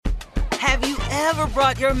Have you ever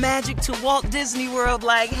brought your magic to Walt Disney World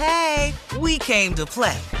like, hey, we came to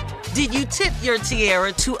play? Did you tip your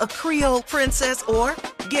tiara to a Creole princess or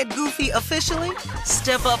get goofy officially?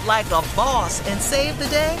 Step up like a boss and save the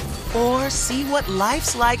day? Or see what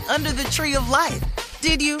life's like under the tree of life?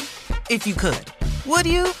 Did you? If you could. Would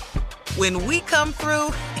you? When we come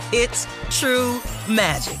through, it's true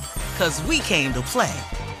magic. 'Cause we came to play.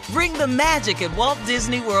 Bring the magic at Walt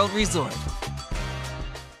Disney World Resort.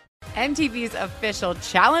 MTV's official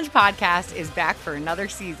Challenge podcast is back for another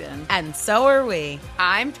season. And so are we.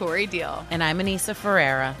 I'm Tori Deal. And I'm Anissa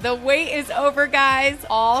Ferreira. The wait is over, guys.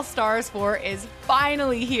 All Stars 4 is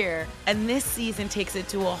finally here. And this season takes it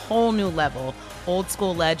to a whole new level. Old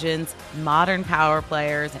school legends, modern power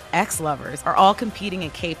players, and ex-lovers are all competing in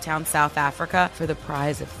Cape Town, South Africa for the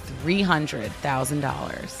prize of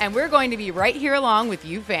 $300,000. And we're going to be right here along with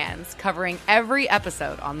you fans, covering every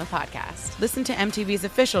episode on the podcast. Listen to MTV's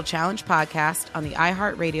official Challenge podcast on the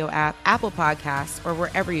iHeartRadio app, Apple Podcasts, or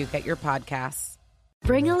wherever you get your podcasts.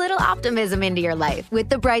 Bring a little optimism into your life with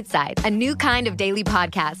The Bright Side, a new kind of daily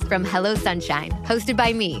podcast from Hello Sunshine, hosted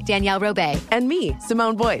by me, Danielle Robay. And me,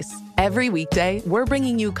 Simone Boyce. Every weekday, we're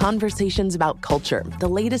bringing you conversations about culture, the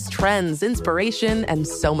latest trends, inspiration, and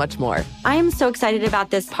so much more. I am so excited about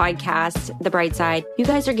this podcast, The Bright Side. You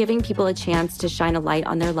guys are giving people a chance to shine a light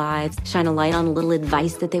on their lives, shine a light on a little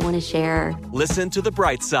advice that they want to share. Listen to The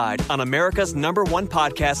Bright Side on America's #1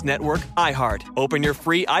 podcast network, iHeart. Open your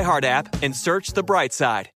free iHeart app and search The Bright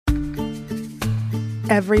Side.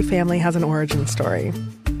 Every family has an origin story,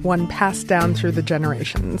 one passed down through the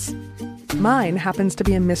generations. Mine happens to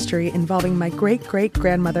be a mystery involving my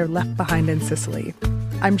great-great-grandmother left behind in Sicily.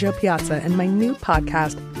 I'm Jo Piazza, and my new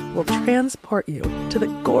podcast will transport you to the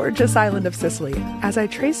gorgeous island of Sicily as I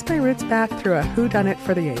trace my roots back through a whodunit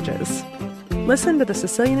for the ages. Listen to The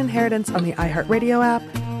Sicilian Inheritance on the iHeartRadio app,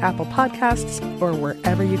 Apple Podcasts, or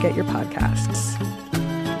wherever you get your podcasts.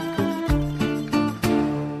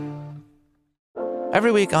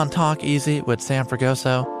 Every week on Talk Easy with Sam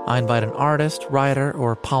Fragoso, I invite an artist, writer,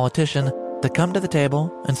 or politician to come to the table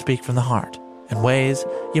and speak from the heart in ways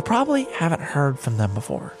you probably haven't heard from them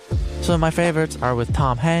before. Some of my favorites are with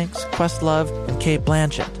Tom Hanks, Questlove, and Cate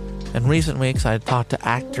Blanchett. In recent weeks, I talked to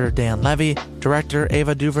actor Dan Levy, director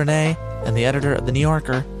Ava DuVernay, and the editor of The New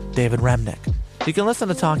Yorker, David Remnick. You can listen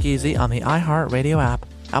to Talk Easy on the iHeartRadio app,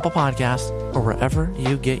 Apple Podcasts, or wherever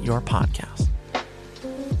you get your podcasts.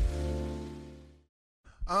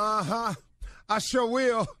 I sure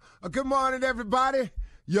will. Good morning, everybody.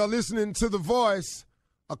 You're listening to The Voice.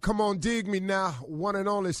 Come on, dig me now. One and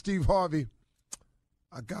only Steve Harvey.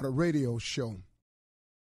 I got a radio show.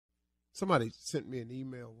 Somebody sent me an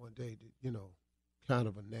email one day that, kind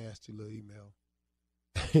of a nasty little email.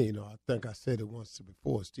 I think I said it once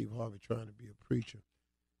before, Steve Harvey trying to be a preacher.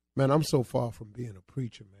 Man, I'm so far from being a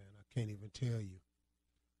preacher, man. I can't even tell you.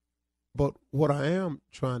 But what I am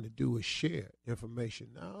trying to do is share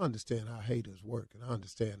information. Now, I understand how haters work, and I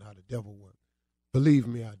understand how the devil works. Believe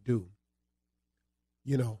me, I do.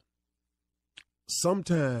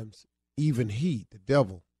 Sometimes even he, the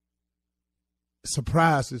devil,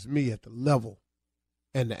 surprises me at the level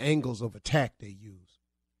and the angles of attack they use.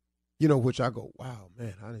 Which I go, wow,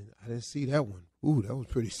 man, I didn't see that one. Ooh, that was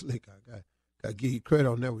pretty slick. I got to give you credit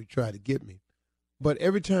on that when you try to get me. But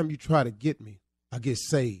every time you try to get me, I get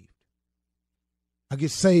saved. I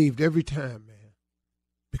get saved every time, man,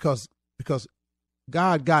 because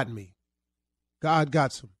God got me. God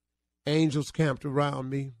got some angels camped around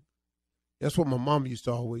me. That's what my mom used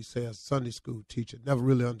to always say as a Sunday school teacher. Never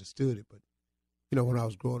really understood it, but, when I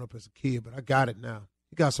was growing up as a kid, but I got it now.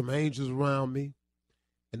 He got some angels around me,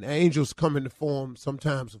 and angels come in the form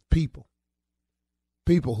sometimes of people.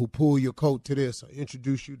 People who pull your coat to this or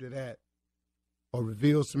introduce you to that or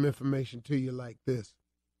reveal some information to you like this.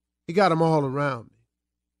 He got them all around me.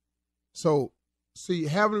 So, see,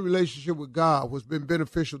 having a relationship with God, what's been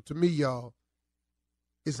beneficial to me, y'all,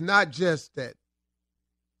 is not just that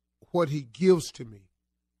what he gives to me,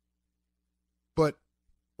 but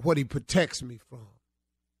what he protects me from.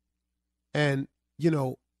 And,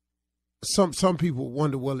 some people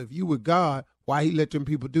wonder, well, if you were God, why he let them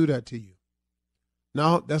people do that to you?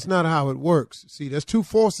 No, that's not how it works. See, there's two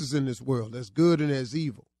forces in this world. There's good and there's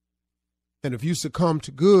evil. And if you succumb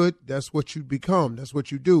to good, that's what you become. That's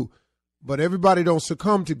what you do. But everybody don't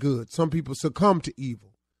succumb to good. Some people succumb to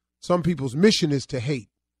evil. Some people's mission is to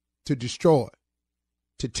hate, to destroy,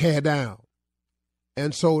 to tear down.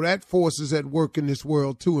 And so that force is at work in this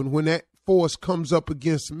world too. And when that force comes up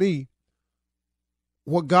against me,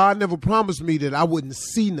 what God never promised me that I wouldn't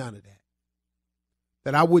see none of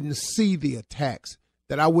that I wouldn't see the attacks,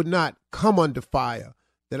 that I would not come under fire,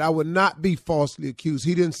 that I would not be falsely accused.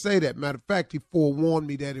 He didn't say that. Matter of fact, he forewarned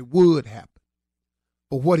me that it would happen.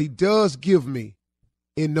 But what he does give me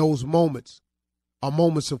in those moments are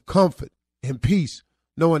moments of comfort and peace,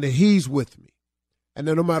 knowing that he's with me. And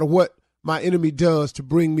that no matter what my enemy does to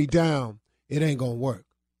bring me down, it ain't going to work.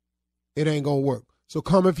 It ain't going to work. So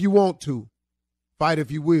come if you want to. Fight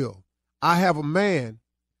if you will. I have a man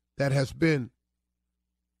that has been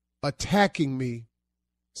attacking me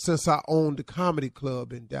since I owned the comedy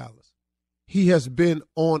club in Dallas. He has been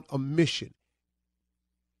on a mission.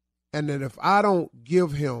 And that if I don't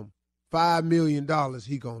give him $5 million,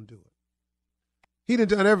 he going to do it. He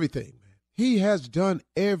done everything, man. He has done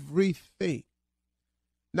everything.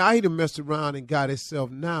 Now he done messed around and got himself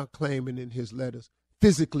now claiming in his letters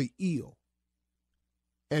physically ill.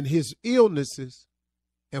 And his illnesses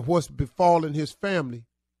and what's befallen his family,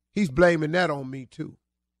 he's blaming that on me too.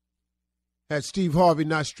 Had Steve Harvey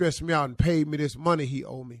not stressed me out and paid me this money he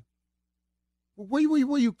owed me, where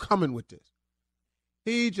you coming with this?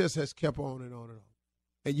 He just has kept on and on and on.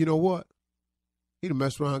 And you know what? He done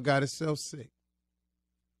messed around and got himself sick.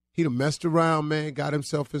 He done messed around, man, got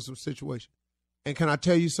himself in some situation. And can I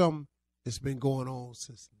tell you something? It's been going on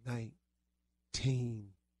since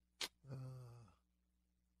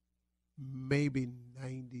maybe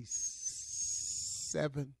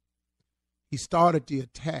 97. He started the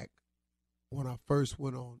attack when I first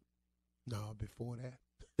went on. No, before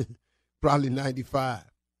that. Probably 95.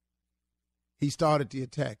 He started the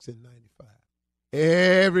attacks in 95.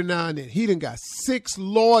 Every now and then. He done got 6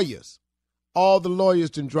 lawyers. All the lawyers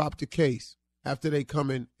done dropped the case after they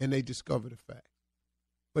come in and they discover the fact.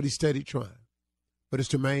 But he's steady trying. But it's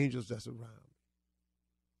them angels that's around me.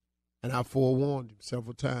 And I forewarned him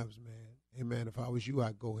several times, man. Hey, man, if I was you,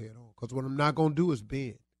 I'd go head on. Because what I'm not going to do is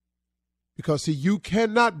bend. Because, see, you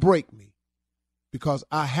cannot break me because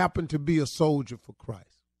I happen to be a soldier for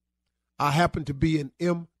Christ. I happen to be an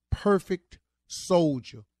imperfect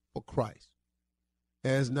soldier for Christ.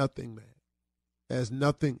 There's nothing, man. There's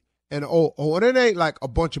nothing. And, it ain't like a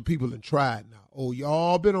bunch of people done tried now. Oh,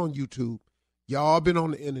 y'all been on YouTube. Y'all been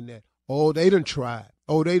on the internet. Oh, they done tried.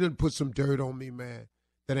 Oh, they done put some dirt on me, man.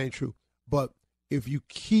 That ain't true. But if you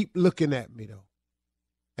keep looking at me, though,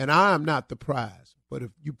 and I am not the prize, but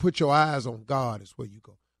if you put your eyes on God, is where you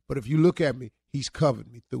go. But if you look at me, he's covered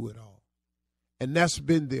me through it all. And that's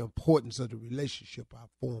been the importance of the relationship I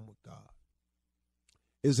form with God,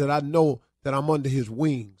 is that I know that I'm under his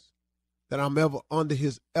wings, that I'm ever under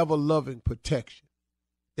his ever-loving protection,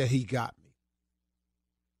 that he got me.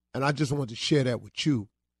 And I just want to share that with you,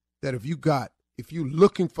 that if you're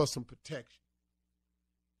looking for some protection,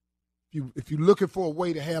 if you're looking for a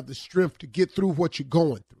way to have the strength to get through what you're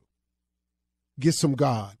going through, get some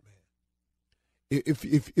God, man.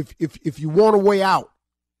 If you want a way out,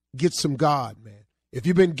 get some God, man. If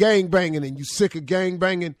you've been gangbanging and you're sick of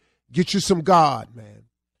gangbanging, get you some God, man.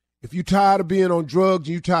 If you're tired of being on drugs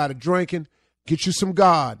and you're tired of drinking, get you some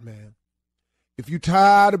God, man. If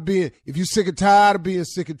you're sick and tired of being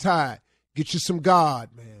sick and tired, get you some God,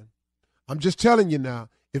 man. I'm just telling you now,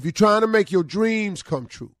 if you're trying to make your dreams come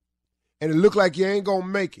true and it look like you ain't going to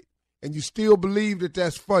make it and you still believe that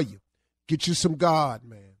that's for you, get you some God,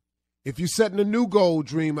 man. If you're setting a new goal,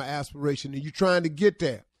 dream, or aspiration and you're trying to get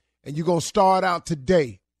there and you're going to start out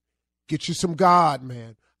today, get you some God,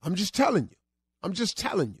 man. I'm just telling you.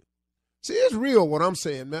 See, it's real what I'm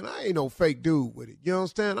saying, man. I ain't no fake dude with it. You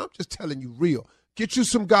understand? I'm just telling you real. Get you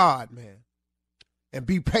some God, man. And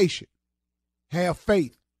be patient. Have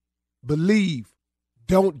faith. Believe.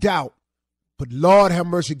 Don't doubt. But Lord have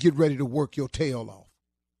mercy, get ready to work your tail off.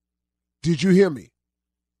 Did you hear me?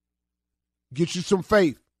 Get you some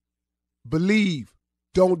faith. Believe.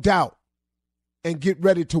 Don't doubt. And get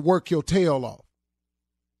ready to work your tail off.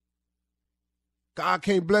 God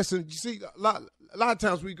can't bless it. You see, a lot of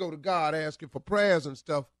times we go to God asking for prayers and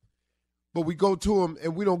stuff, but we go to him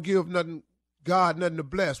and we don't give God nothing to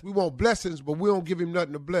bless. We want blessings, but we don't give him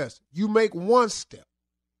nothing to bless. You make one step,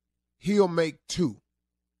 he'll make 2.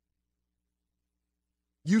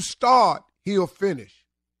 You start, he'll finish.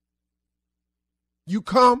 You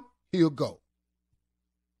come, he'll go.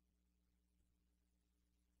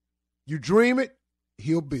 You dream it,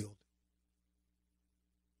 he'll build.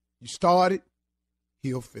 You start it,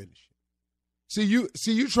 he'll finish. See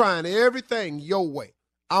you trying everything your way.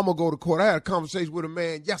 I'm going to go to court. I had a conversation with a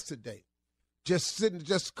man yesterday.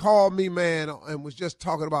 Just called me, man, and was just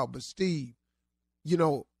talking about, but Steve, you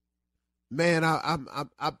know, man, I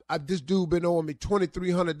this dude been owing me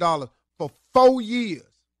 $2,300 for 4 years.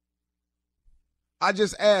 I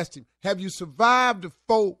just asked him, have you survived the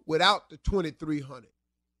 4 without the $2,300?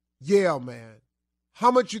 Yeah, man. How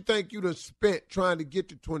much you think you'd have spent trying to get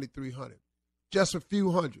to 2,300? Just a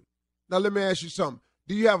few hundred. Now, let me ask you something.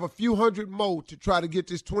 Do you have a few hundred more to try to get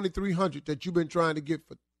this 2,300 that you've been trying to get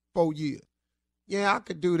for 4 years? Yeah, I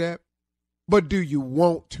could do that. But do you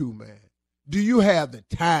want to, man? Do you have the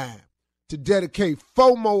time to dedicate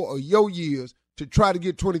 4 more of your years to try to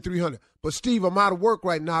get 2,300? But, Steve, I'm out of work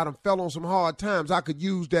right now. I done fell on some hard times. I could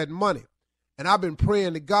use that money. And I've been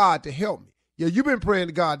praying to God to help me. Yeah, you've been praying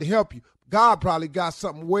to God to help you. God probably got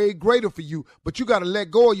something way greater for you, but you got to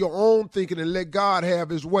let go of your own thinking and let God have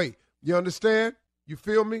his way. You understand? You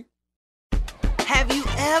feel me? Have you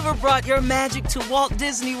ever brought your magic to Walt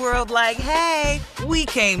Disney World like, hey, we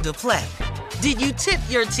came to play? Did you tip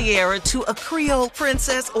your tiara to a Creole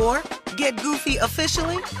princess or get goofy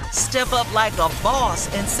officially? Step up like a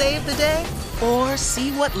boss and save the day? Or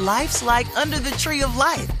see what life's like under the tree of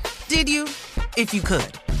life? Did you? If you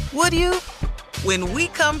could. Would you? When we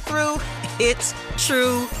come through, it's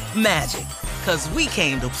true magic. 'Cause we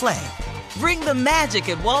came to play. Bring the magic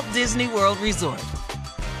at Walt Disney World Resort.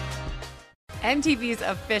 MTV's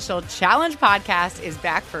official Challenge podcast is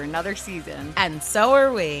back for another season. And so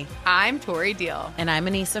are we. I'm Tori Deal. And I'm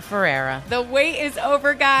Anissa Ferreira. The wait is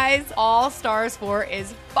over, guys. All Stars 4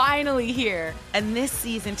 is finally here. And this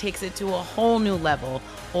season takes it to a whole new level.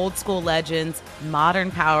 Old school legends, modern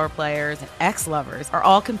power players, and ex-lovers are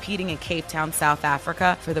all competing in Cape Town, South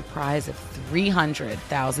Africa for the prize of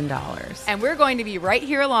 $300,000. And we're going to be right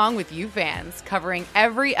here along with you fans, covering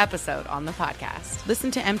every episode on the podcast. Listen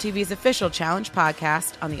to MTV's official Challenge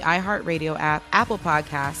podcast on the iHeartRadio app, Apple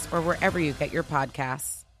Podcasts, or wherever you get your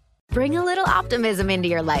podcasts. Bring a little optimism into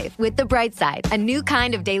your life with The Bright Side, a new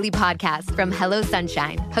kind of daily podcast from Hello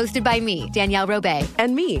Sunshine, hosted by me, Danielle Robay.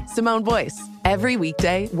 And me, Simone Boyce. Every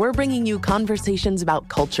weekday, we're bringing you conversations about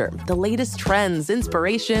culture, the latest trends,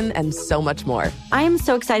 inspiration, and so much more. I am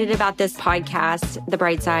so excited about this podcast, The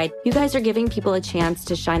Bright Side. You guys are giving people a chance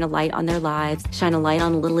to shine a light on their lives, shine a light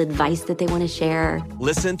on a little advice that they want to share.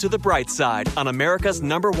 Listen to The Bright Side on America's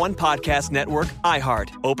 #1 podcast network,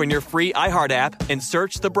 iHeart. Open your free iHeart app and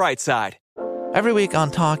search The Bright Side. Every week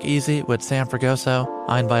on Talk Easy with Sam Fragoso,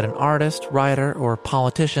 I invite an artist, writer, or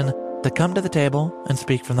politician to come to the table and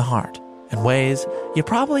speak from the heart in ways you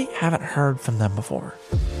probably haven't heard from them before.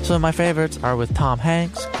 Some of my favorites are with Tom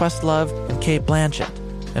Hanks, Questlove, and Cate Blanchett.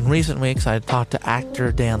 In recent weeks, I talked to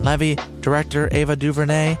actor Dan Levy, director Ava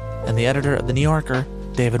DuVernay, and the editor of The New Yorker,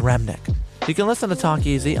 David Remnick. You can listen to Talk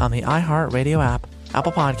Easy on the iHeartRadio app,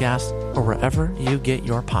 Apple Podcasts, or wherever you get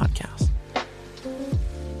your podcasts.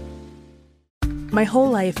 My whole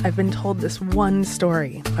life, I've been told this one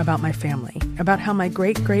story about my family, about how my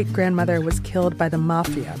great-great-grandmother was killed by the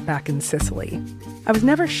mafia back in Sicily. I was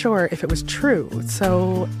never sure if it was true,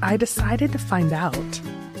 so I decided to find out.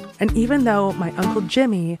 And even though my Uncle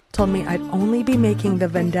Jimmy told me I'd only be making the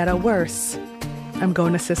vendetta worse, I'm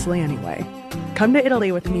going to Sicily anyway. Come to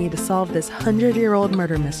Italy with me to solve this 100-year-old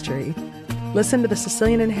murder mystery. Listen to The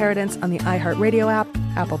Sicilian Inheritance on the iHeartRadio app,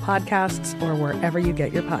 Apple Podcasts, or wherever you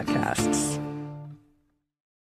get your podcasts.